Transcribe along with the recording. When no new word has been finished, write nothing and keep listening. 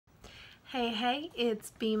Hey,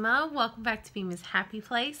 it's Bima. Welcome back to Bima's Happy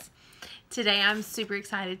Place. Today I'm super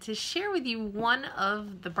excited to share with you one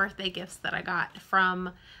of the birthday gifts that I got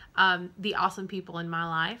from the awesome people in my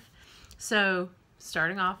life. So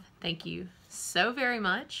starting off, thank you so very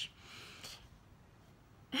much.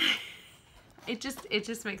 It just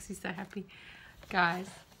makes me so happy. Guys,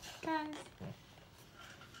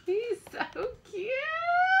 he's so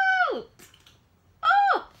cute.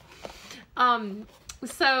 Oh!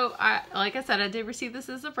 So, like I said, I did receive this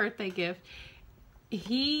as a birthday gift.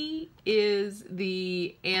 He is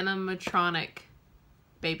the animatronic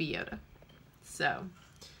Baby Yoda. So,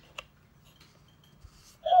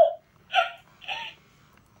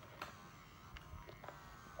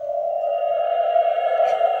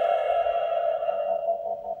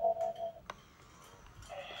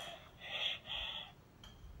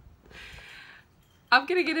 I'm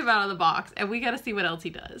gonna get him out of the box, and we gotta see what else he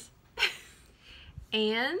does.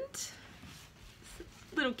 And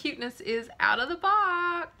little cuteness is out of the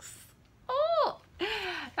box. Oh,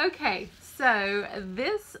 okay. So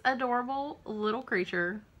this adorable little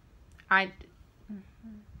creature, I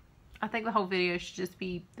think the whole video should just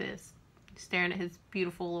be this, staring at his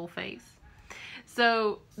beautiful little face.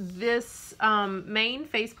 So this main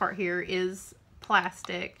face part here is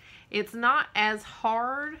plastic. It's not as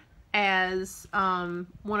hard as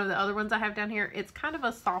one of the other ones I have down here. It's kind of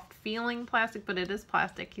a soft feeling plastic, but it is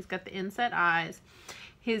plastic. He's got the inset eyes.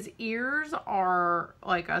 His ears are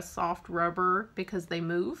like a soft rubber because they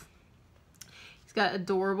move. He's got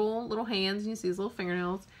adorable little hands. You can see his little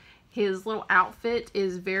fingernails. His little outfit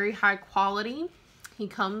is very high quality. He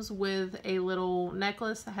comes with a little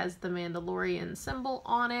necklace that has the Mandalorian symbol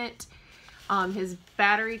on it. His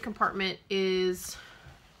battery compartment is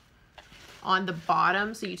on the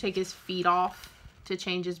bottom, so you take his feet off to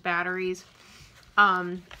change his batteries.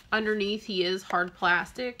 Underneath he is hard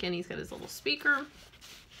plastic, and he's got his little speaker.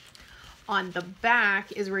 On the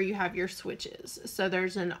back is where you have your switches. So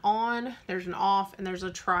there's an on, there's an off, and there's a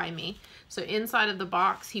try me. So inside of the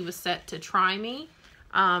box he was set to try me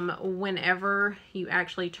whenever you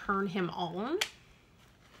actually turn him on.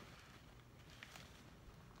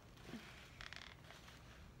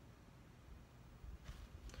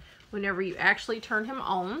 Whenever you actually turn him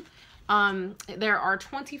on. There are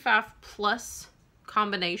 25 plus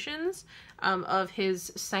combinations of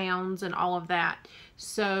his sounds and all of that.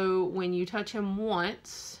 So when you touch him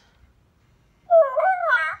once,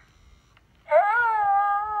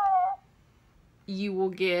 you will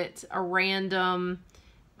get a random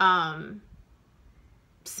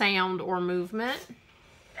sound or movement.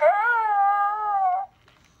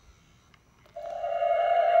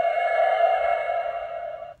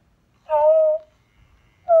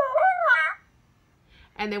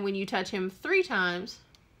 And then when you touch him 3 times,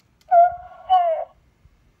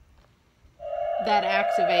 that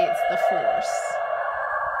activates the force.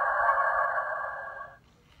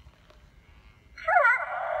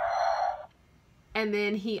 And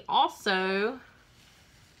then he also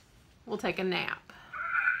will take a nap.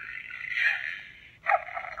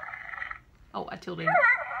 Oh, I tilted him.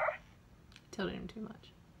 Tilted him too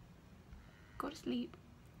much. Go to sleep.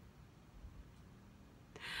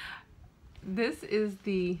 This is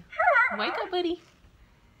the wake up, buddy.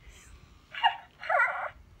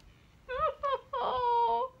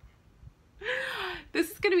 This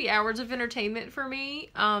is gonna be hours of entertainment for me.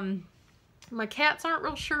 My cats aren't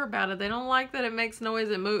real sure about it. They don't like that it makes noise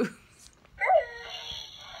and moves.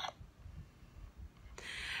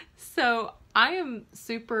 So I am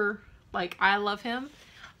super, like, I love him.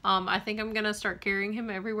 I think I'm gonna start carrying him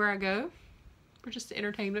everywhere I go for just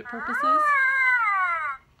entertainment purposes.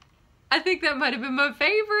 I think that might have been my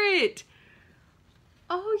favorite.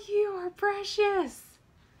 Oh, you are precious.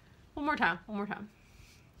 One more time.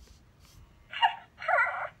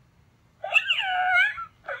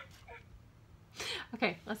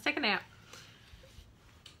 Okay, let's take a nap.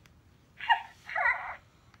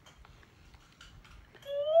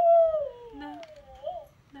 No.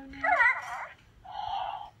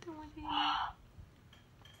 Don't want to.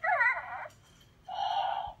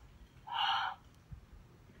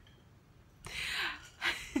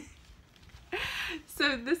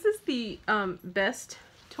 So this is the best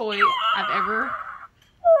toy I've ever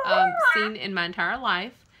seen in my entire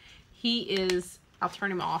life. He is, I'll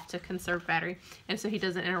turn him off to conserve battery, and so he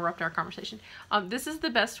doesn't interrupt our conversation. This is the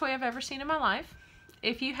best toy I've ever seen in my life.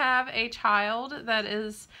 If you have a child that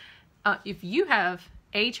is, if you have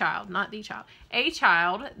a child, not the child, a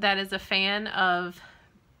child that is a fan of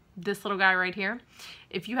this little guy right here,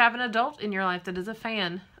 if you have an adult in your life that is a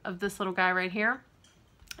fan of this little guy right here,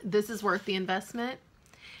 this is worth the investment.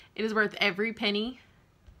 It is worth every penny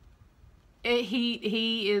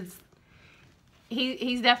He's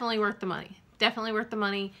definitely worth the money. Definitely worth the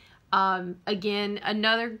money. Again,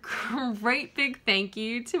 another great big thank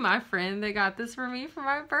you to my friend that got this for me for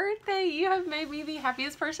my birthday. You have made me the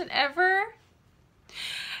happiest person ever.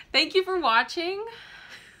 Thank you for watching.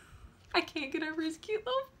 I can't get over his cute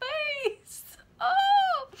little face.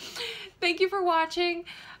 Oh, thank you for watching.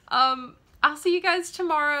 I'll see you guys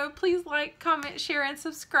tomorrow. Please like, comment, share, and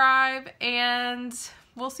subscribe, and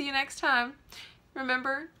we'll see you next time.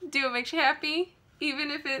 Remember, do what makes you happy,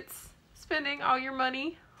 even if it's spending all your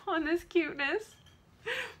money on this cuteness.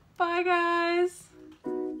 Bye, guys.